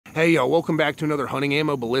Hey y'all, welcome back to another hunting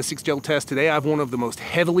ammo ballistics gel test. Today I have one of the most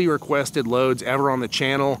heavily requested loads ever on the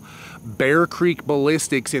channel. Bear Creek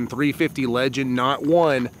Ballistics in 350 Legend, not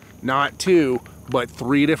one, not two, but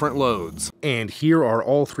 3 different loads. And here are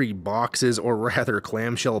all 3 boxes, or rather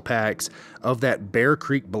clamshell packs, of that Bear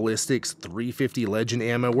Creek Ballistics 350 Legend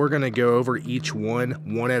ammo. We're gonna go over each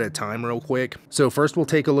one at a time real quick. So first we'll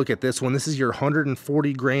take a look at this one. This is your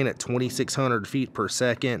 140 grain at 2,600 feet per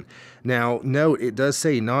second. Now note, it does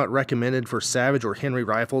say not recommended for Savage or Henry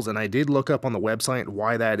rifles, and I did look up on the website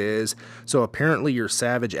why that is. So apparently your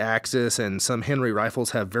Savage Axis and some Henry rifles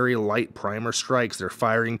have very light primer strikes. Their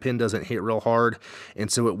firing pin doesn't hit real hard, and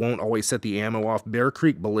so it won't always set the ammo off. Bear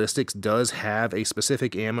Creek Ballistics does have a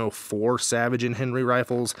specific ammo for Savage and Henry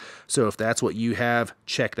rifles, so if that's what you have,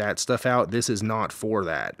 check that stuff out. This is not for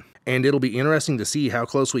that. And it'll be interesting to see how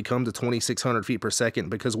close we come to 2,600 feet per second,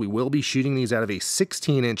 because we will be shooting these out of a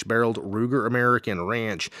 16-inch barreled Ruger American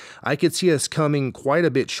Ranch. I could see us coming quite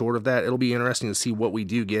a bit short of that. It'll be interesting to see what we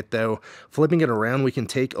do get though. Flipping it around, we can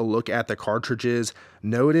take a look at the cartridges.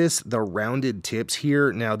 Notice the rounded tips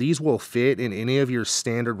here. Now these will fit in any of your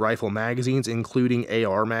standard rifle magazines, including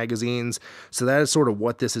AR magazines. So that is sort of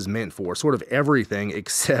what this is meant for, sort of everything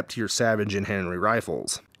except your Savage and Henry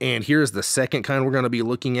rifles. And here's the second kind we're going to be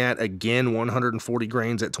looking at. Again, 140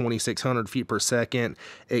 grains at 2,600 feet per second,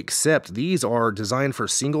 except these are designed for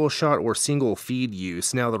single shot or single feed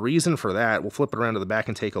use. Now the reason for that, we'll flip it around to the back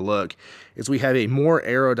and take a look, is we have a more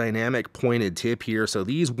aerodynamic pointed tip here, so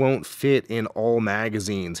these won't fit in all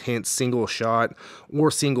magazines, hence single shot or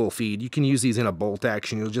single feed. You can use these in a bolt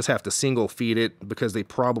action, you'll just have to single feed it because they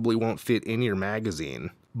probably won't fit in your magazine.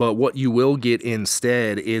 But what you will get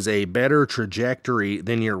instead is a better trajectory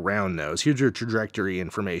than your round nose. Here's your trajectory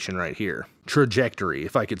information right here. Trajectory,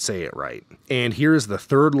 if I could say it right. And here's the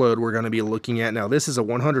third load we're going to be looking at. Now this is a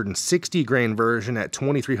 160 grain version at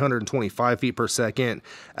 2,325 feet per second.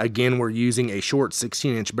 Again, we're using a short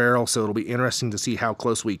 16-inch barrel, so it'll be interesting to see how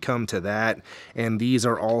close we come to that. And these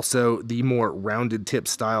are also the more rounded tip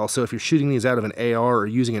style, so if you're shooting these out of an AR or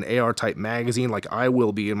using an AR type magazine like I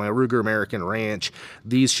will be in my Ruger American Ranch,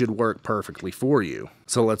 these should work perfectly for you.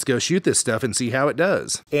 So let's go shoot this stuff and see how it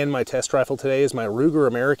does. And my test rifle today is my Ruger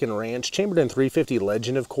American Ranch, chambered in 350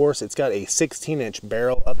 Legend, of course. It's got a 16-inch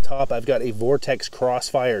barrel up top. I've got a Vortex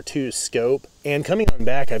Crossfire 2 scope. And coming on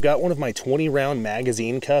back, I've got one of my 20-round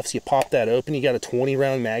magazine cuffs. You pop that open, you got a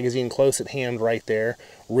 20-round magazine close at hand right there.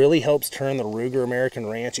 Really helps turn the Ruger American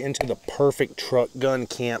Ranch into the perfect truck gun,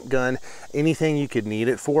 camp gun, anything you could need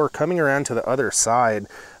it for. Coming around to the other side,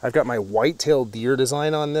 I've got my white-tailed deer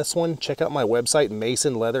design on this one. Check out my website,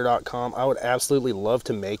 masonleather.com. I would absolutely love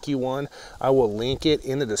to make you one. I will link it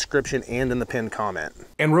in the description and in the pinned comment.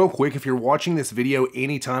 And real quick, if you're watching this video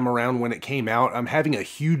anytime around when it came out, I'm having a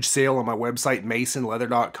huge sale on my website,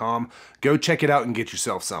 masonleather.com. Go check it out and get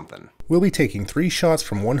yourself something. We'll be taking 3 shots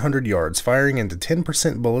from 100 yards, firing into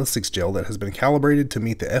 10% ballistics gel that has been calibrated to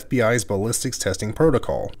meet the FBI's ballistics testing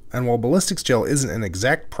protocol. And while ballistics gel isn't an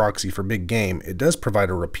exact proxy for big game, it does provide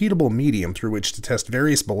a repeatable medium through which to test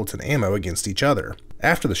various bullets and ammo against each other.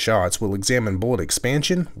 After the shots, we'll examine bullet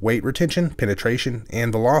expansion, weight retention, penetration,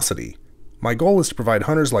 and velocity. My goal is to provide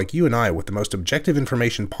hunters like you and I with the most objective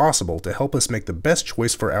information possible to help us make the best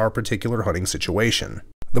choice for our particular hunting situation.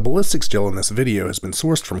 The ballistics gel in this video has been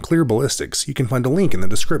sourced from Clear Ballistics. You can find a link in the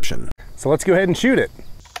description. So let's go ahead and shoot it.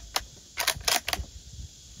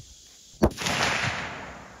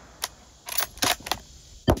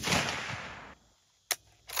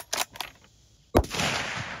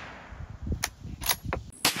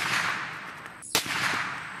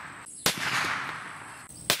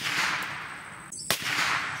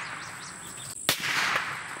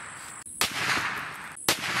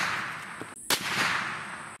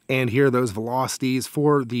 And here are those velocities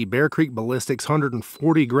for the Bear Creek Ballistics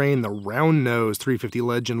 140 grain, the round nose 350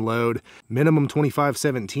 Legend load. Minimum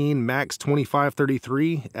 25.17, max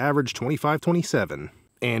 25.33, average 25.27.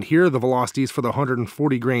 And here are the velocities for the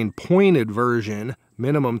 140 grain pointed version.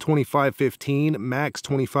 Minimum 25.15, max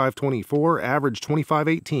 25.24, average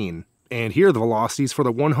 25.18. And here are the velocities for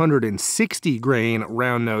the 160 grain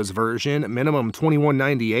round nose version. Minimum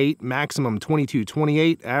 21.98, maximum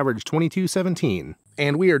 22.28, average 22.17.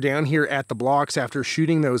 And we are down here at the blocks after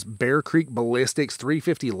shooting those Bear Creek Ballistics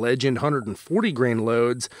 350 Legend 140 grain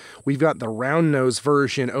loads. We've got the round nose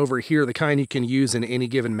version over here, the kind you can use in any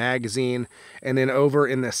given magazine. And then over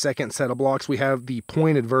in the second set of blocks, we have the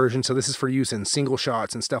pointed version. So this is for use in single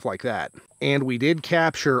shots and stuff like that. And we did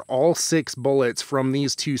capture all 6 bullets from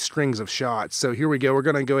these 2 strings of shots. So here we go. We're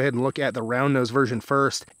going to go ahead and look at the round nose version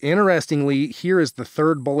first. Interestingly, here is the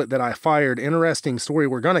 3rd bullet that I fired. Interesting story.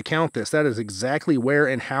 We're going to count this. That is exactly where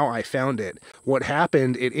and how I found it. What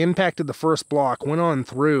happened, it impacted the first block, went on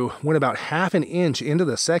through, went about half an inch into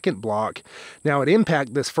the second block. Now at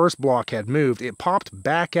impact, this first block had moved. It popped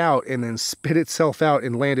back out and then spit itself out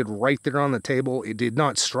and landed right there on the table. It did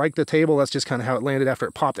not strike the table. That's just kind of how it landed after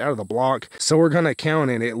it popped out of the block. So we're going to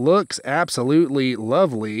count it. It looks absolutely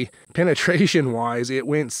lovely. Penetration wise, it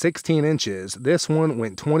went 16 inches. This one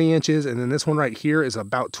went 20 inches, and then this one right here is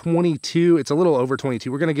about 22. It's a little over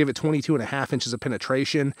 22. We're going to give it 22.5 inches of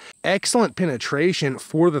penetration. Excellent penetration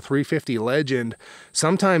for the 350 Legend.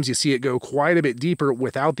 Sometimes you see it go quite a bit deeper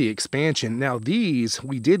without the expansion. Now these,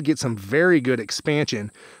 we did get some very good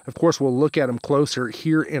expansion. Of course, we'll look at them closer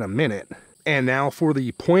here in a minute. And now for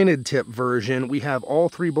the pointed tip version, we have all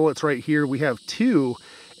 3 bullets right here. We have 2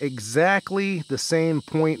 exactly the same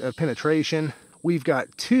point of penetration. We've got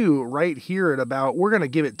 2 right here at about, we're going to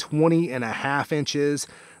give it 20.5 inches.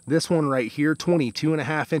 This one right here,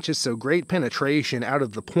 22.5 inches, so great penetration out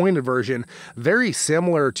of the pointed version. Very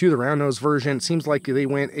similar to the round nose version. It seems like they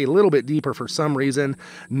went a little bit deeper for some reason.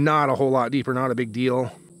 Not a whole lot deeper, not a big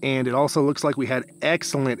deal. And it also looks like we had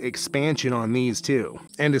excellent expansion on these too.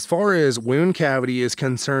 And as far as wound cavity is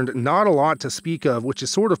concerned, not a lot to speak of, which is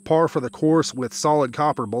sort of par for the course with solid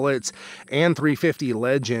copper bullets and 350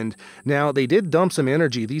 Legend. Now, they did dump some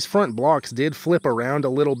energy. These front blocks did flip around a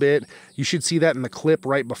little bit. You should see that in the clip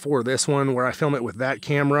right before this one where I film it with that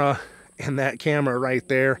camera and that camera right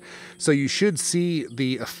there. So you should see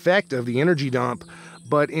the effect of the energy dump.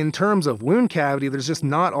 But in terms of wound cavity, there's just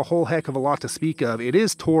not a whole heck of a lot to speak of. It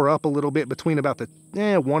is tore up a little bit between about the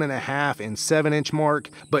 1.5 and 7 inch mark,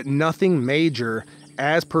 but nothing major.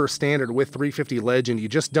 As per standard with 350 Legend, you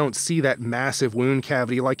just don't see that massive wound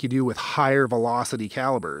cavity like you do with higher velocity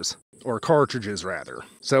calibers. Or cartridges rather.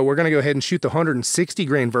 So we're going to go ahead and shoot the 160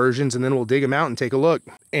 grain versions, and then we'll dig them out and take a look.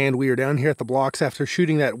 And we are down here at the blocks after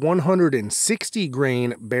shooting that 160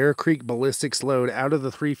 grain Bear Creek Ballistics load out of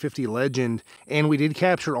the 350 Legend, and we did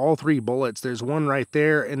capture all 3 bullets. There's one right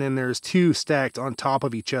there, and then there's 2 stacked on top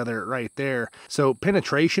of each other right there. So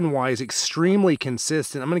penetration wise, extremely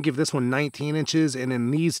consistent. I'm going to give this one 19 inches, and then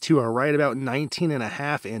these 2 are right about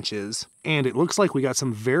 19.5 inches. And it looks like we got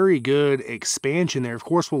some very good expansion there. Of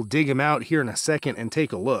course, we'll dig them out here in a second and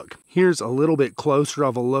take a look. Here's a little bit closer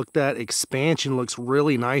of a look. That expansion looks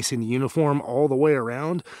really nice and uniform all the way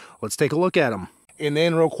around. Let's take a look at them. And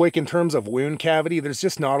then real quick, in terms of wound cavity, there's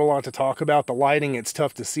just not a lot to talk about. The lighting, it's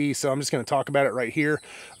tough to see, so I'm just going to talk about it right here.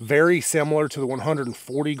 Very similar to the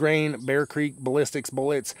 140 grain Bear Creek Ballistics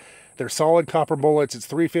bullets. They're solid copper bullets. It's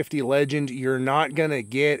 350 Legend. You're not going to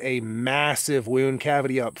get a massive wound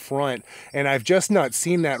cavity up front. And I've just not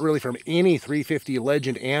seen that really from any 350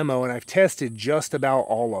 Legend ammo, and I've tested just about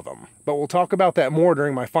all of them. But we'll talk about that more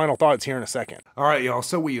during my final thoughts here in a second. All right, y'all.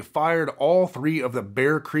 So we have fired all 3 of the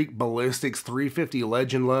Bear Creek Ballistics 350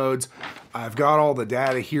 Legend loads. I've got all the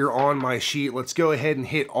data here on my sheet. Let's go ahead and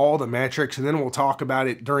hit all the metrics, and then we'll talk about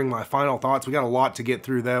it during my final thoughts. We got a lot to get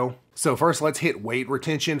through though. So first, let's hit weight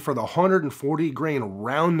retention. For the 140 grain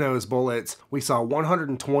round nose bullets, we saw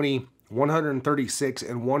 120, 136,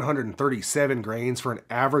 and 137 grains for an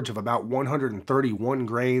average of about 131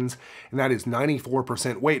 grains, and that is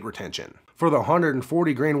 94% weight retention. For the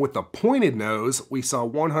 140 grain with the pointed nose, we saw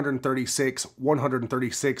 136,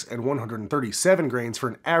 136, and 137 grains for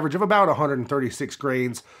an average of about 136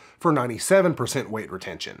 grains for 97% weight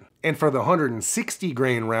retention. And for the 160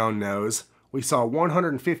 grain round nose, we saw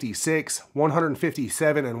 156,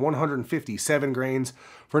 157, and 157 grains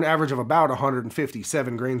for an average of about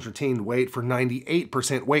 157 grains retained weight for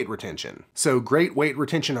 98% weight retention. So great weight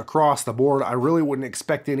retention across the board. I really wouldn't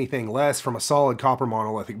expect anything less from a solid copper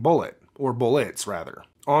monolithic bullet, or bullets rather.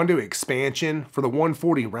 On to expansion. For the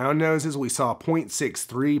 140 round noses, we saw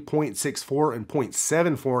 0.63, 0.64, and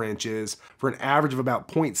 0.74 inches for an average of about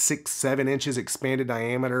 0.67 inches expanded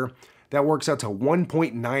diameter. That works out to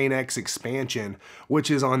 1.9x expansion,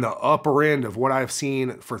 which is on the upper end of what I've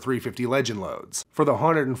seen for 350 Legend loads. For the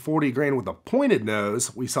 140 grain with a pointed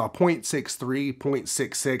nose, we saw 0.63,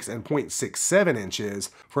 0.66, and 0.67 inches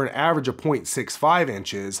for an average of 0.65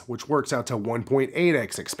 inches, which works out to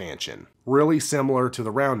 1.8x expansion. Really similar to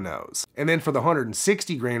the round nose. And then for the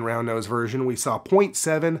 160 grain round nose version, we saw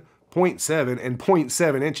 0.7, 0.7, and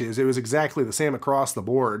 0.7 inches. It was exactly the same across the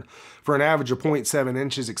board for an average of 0.7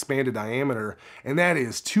 inches expanded diameter, and that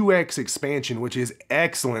is 2x expansion, which is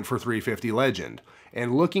excellent for 350 Legend.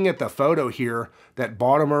 And looking at the photo here, that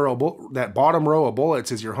bottom row of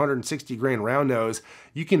bullets is your 160 grain round nose.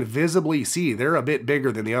 You can visibly see they're a bit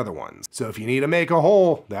bigger than the other ones. So if you need to make a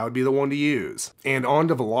hole, that would be the one to use. And on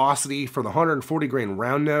to velocity, for the 140 grain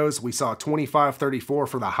round nose, we saw 25.34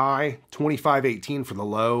 for the high, 25.18 for the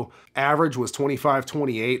low. Average was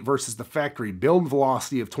 25.28 versus the factory build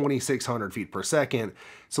velocity of 2,600 feet per second.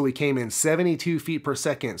 So we came in 72 feet per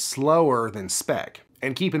second slower than spec.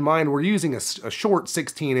 And keep in mind, we're using a short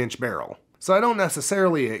 16-inch barrel. So I don't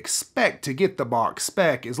necessarily expect to get the box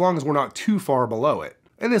spec as long as we're not too far below it.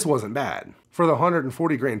 And this wasn't bad. For the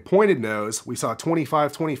 140 grain pointed nose, we saw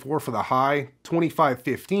 25.24 for the high,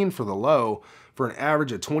 25.15 for the low, for an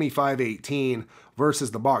average of 25.18 versus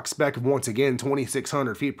the box spec of, once again,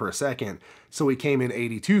 2,600 feet per second. So we came in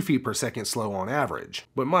 82 feet per second slow on average.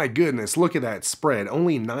 But my goodness, look at that spread.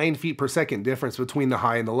 Only 9 feet per second difference between the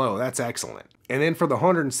high and the low. That's excellent. And then for the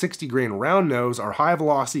 160 grain round nose, our high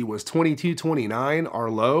velocity was 22.29, our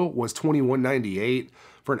low was 21.98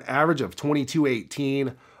 for an average of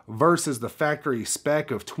 22.18 versus the factory spec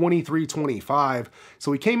of 23.25.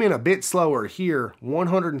 So we came in a bit slower here,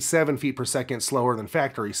 107 feet per second slower than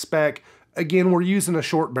factory spec. Again, we're using a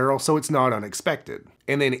short barrel, so it's not unexpected.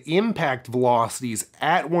 And then impact velocities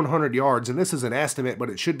at 100 yards, and this is an estimate, but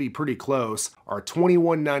it should be pretty close, are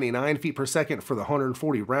 21.99 feet per second for the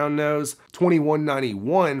 140 round nose,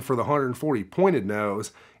 21.91 for the 140 pointed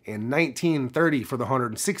nose, and 19.30 for the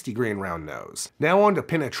 160 grain round nose. Now on to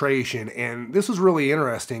penetration, and this was really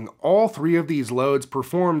interesting. All three of these loads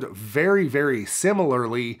performed very, very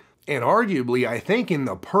similarly, and arguably, I think, in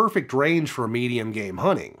the perfect range for medium game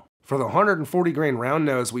hunting. For the 140 grain round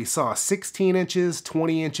nose, we saw 16 inches,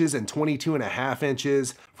 20 inches, and 22.5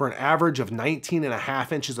 inches for an average of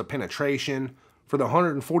 19.5 inches of penetration. For the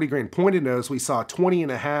 140 grain pointed nose, we saw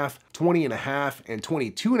 20.5, 20.5, and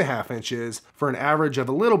 22.5 inches for an average of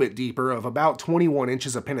a little bit deeper of about 21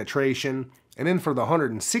 inches of penetration. And then for the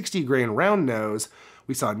 160 grain round nose,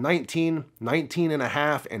 we saw 19,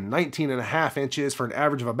 19.5, and 19.5 inches for an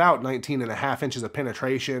average of about 19.5 inches of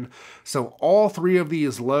penetration. So all three of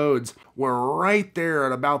these loads were right there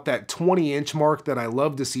at about that 20-inch mark that I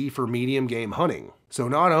love to see for medium game hunting. So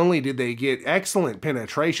not only did they get excellent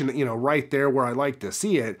penetration, right there where I like to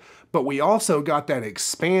see it, but we also got that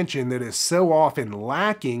expansion that is so often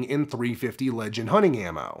lacking in 350 Legend hunting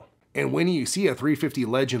ammo. And when you see a 350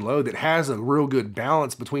 Legend load that has a real good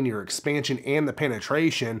balance between your expansion and the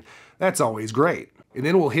penetration, that's always great. And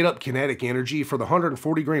then we'll hit up kinetic energy. For the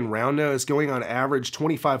 140 grain round nose, going on average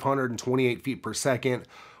 2,528 feet per second.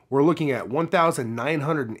 We're looking at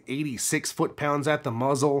 1,986 foot-pounds at the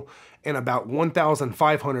muzzle and about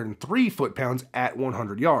 1,503 foot-pounds at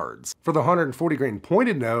 100 yards. For the 140 grain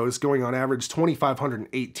pointed nose, going on average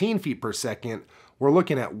 2,518 feet per second, we're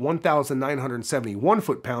looking at 1,971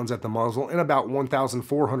 foot-pounds at the muzzle and about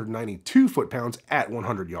 1,492 foot-pounds at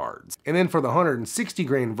 100 yards. And then for the 160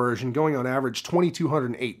 grain version, going on average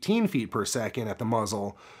 2,218 feet per second at the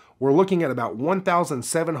muzzle, we're looking at about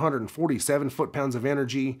 1,747 foot-pounds of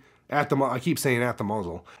energy at the muzzle. I keep saying at the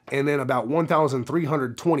muzzle. And then about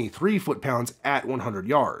 1,323 foot-pounds at 100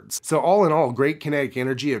 yards. So all in all, great kinetic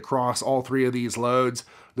energy across all three of these loads.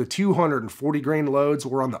 The 240 grain loads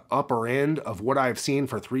were on the upper end of what I've seen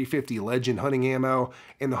for 350 Legend hunting ammo,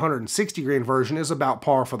 and the 160 grain version is about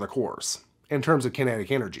par for the course in terms of kinetic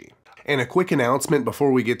energy. And a quick announcement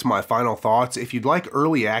before we get to my final thoughts. If you'd like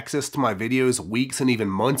early access to my videos weeks and even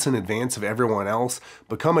months in advance of everyone else,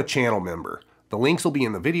 become a channel member. The links will be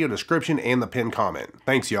in the video description and the pinned comment.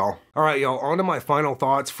 Thanks, y'all. All right, y'all, on to my final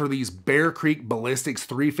thoughts for these Bear Creek Ballistics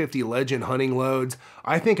 350 Legend hunting loads.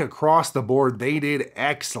 I think across the board, they did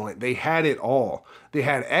excellent. They had it all. They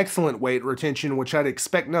had excellent weight retention, which I'd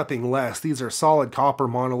expect nothing less. These are solid copper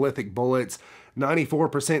monolithic bullets.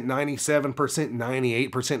 94%, 97%,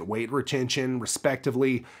 98% weight retention,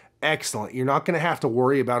 respectively. Excellent. You're not going to have to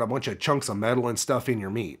worry about a bunch of chunks of metal and stuff in your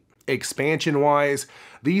meat. Expansion-wise,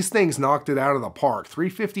 these things knocked it out of the park.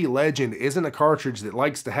 350 Legend isn't a cartridge that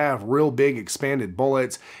likes to have real big expanded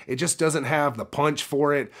bullets. It just doesn't have the punch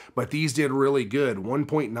for it, but these did really good.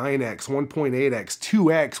 1.9x, 1.8x,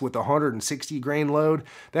 2x with a 160 grain load.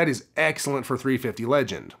 That is excellent for 350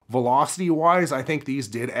 Legend. Velocity-wise, I think these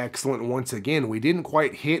did excellent once again. We didn't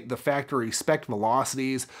quite hit the factory spec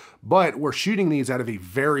velocities, but we're shooting these out of a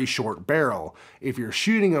very short barrel. If you're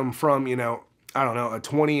shooting them from, I don't know, a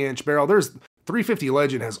 20-inch barrel. 350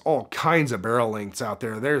 Legend has all kinds of barrel lengths out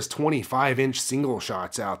there. There's 25-inch single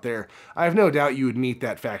shots out there. I have no doubt you would meet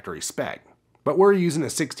that factory spec. But we're using a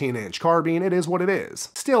 16-inch carbine. It is what it is.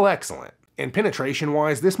 Still excellent. And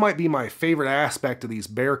penetration-wise, this might be my favorite aspect of these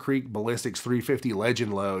Bear Creek Ballistics 350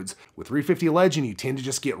 Legend loads. With 350 Legend, you tend to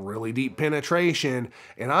just get really deep penetration,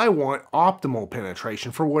 and I want optimal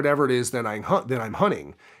penetration for whatever it is that I'm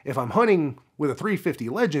hunting. If I'm hunting with a 350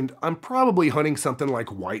 Legend, I'm probably hunting something like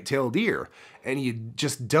whitetail deer, and you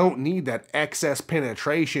just don't need that excess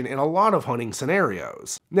penetration in a lot of hunting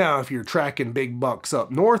scenarios. Now, if you're tracking big bucks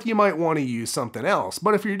up north, you might want to use something else,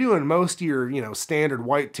 but if you're doing most of your, standard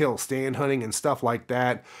whitetail stand hunting and stuff like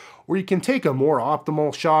that, where you can take a more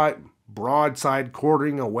optimal shot, broadside,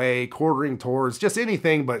 quartering away, quartering towards, just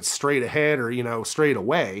anything but straight ahead or, straight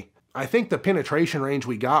away, I think the penetration range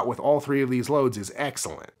we got with all three of these loads is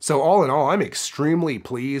excellent. So all in all, I'm extremely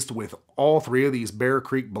pleased with all three of these Bear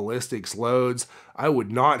Creek Ballistics loads. I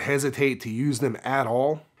would not hesitate to use them at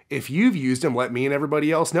all. If you've used them, let me and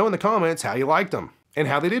everybody else know in the comments how you liked them and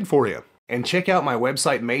how they did for you. And check out my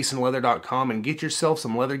website masonleather.com and get yourself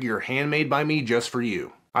some leather gear handmade by me just for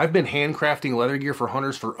you. I've been handcrafting leather gear for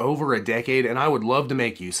hunters for over a decade, and I would love to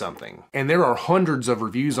make you something. And there are hundreds of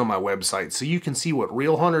reviews on my website, so you can see what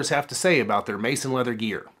real hunters have to say about their Mason leather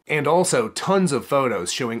gear. And also tons of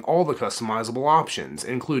photos showing all the customizable options,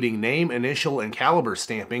 including name, initial, and caliber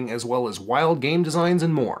stamping, as well as wild game designs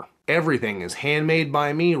and more. Everything is handmade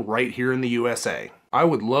by me right here in the USA. I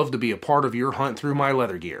would love to be a part of your hunt through my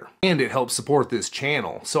leather gear. And it helps support this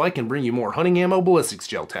channel, so I can bring you more hunting ammo ballistics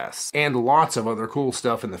gel tests, and lots of other cool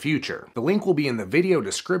stuff in the future. The link will be in the video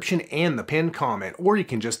description and the pinned comment, or you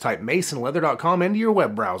can just type masonleather.com into your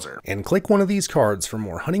web browser, and click one of these cards for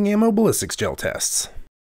more hunting ammo ballistics gel tests.